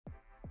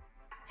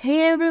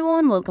Hey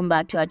everyone, welcome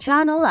back to our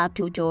channel app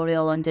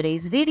tutorial. On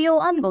today's video,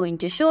 I'm going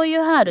to show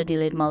you how to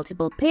delete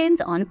multiple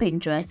pins on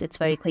Pinterest. It's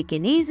very quick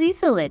and easy,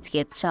 so let's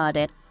get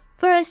started.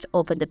 First,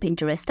 open the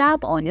Pinterest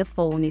app on your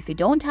phone. If you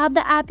don't have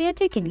the app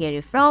yet, you can get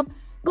it from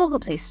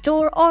Google Play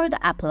Store or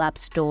the Apple App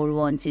Store.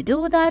 Once you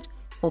do that,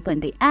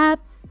 open the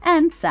app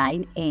and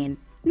sign in.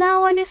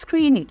 Now on your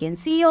screen, you can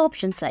see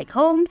options like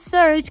Home,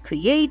 Search,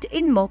 Create,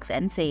 Inbox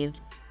and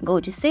Saved. Go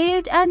to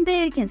Saved and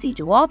there you can see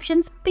two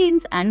options,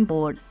 Pins and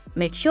Board.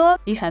 Make sure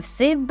you have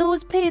saved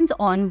those pins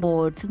on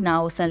boards.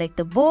 Now select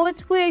the boards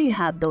where you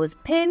have those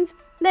pins.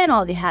 Then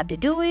all you have to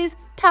do is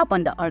tap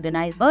on the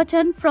Organize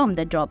button from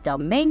the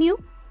drop-down menu.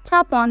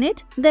 Tap on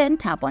it, then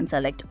tap on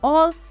Select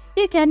All.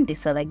 You can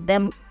deselect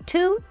them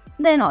too.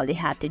 Then all you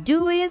have to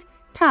do is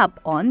tap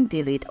on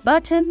Delete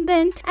button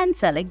and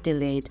select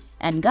Delete.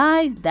 And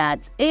guys,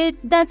 that's it.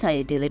 That's how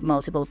you delete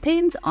multiple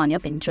pins on your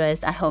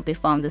Pinterest. I hope you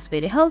found this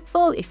video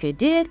helpful. If you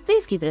did,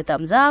 please give it a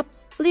thumbs up.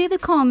 Leave a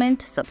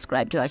comment,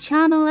 subscribe to our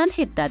channel and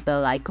hit that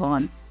bell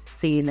icon.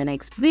 See you in the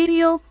next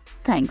video.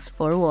 Thanks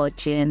for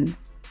watching.